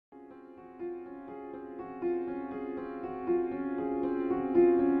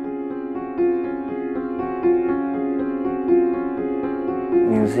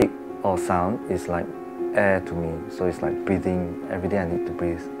or sound is like air to me. So it's like breathing. Every day I need to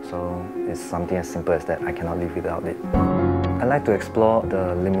breathe. So it's something as simple as that. I cannot live without it. I like to explore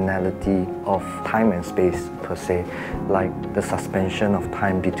the liminality of time and space per se, like the suspension of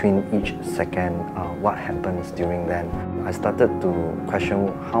time between each second, what happens during then. I started to question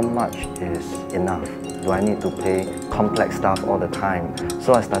how much is enough. Do I need to play complex stuff all the time?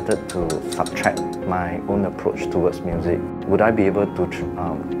 So I started to subtract my own approach towards music. Would I be able to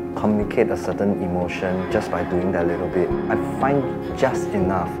communicate a certain emotion just by doing that little bit? I find just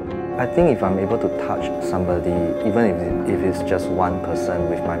enough. I think if I'm able to touch somebody, even if it's just one person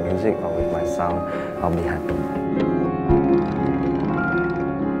with my music or with my sound, I'll be happy.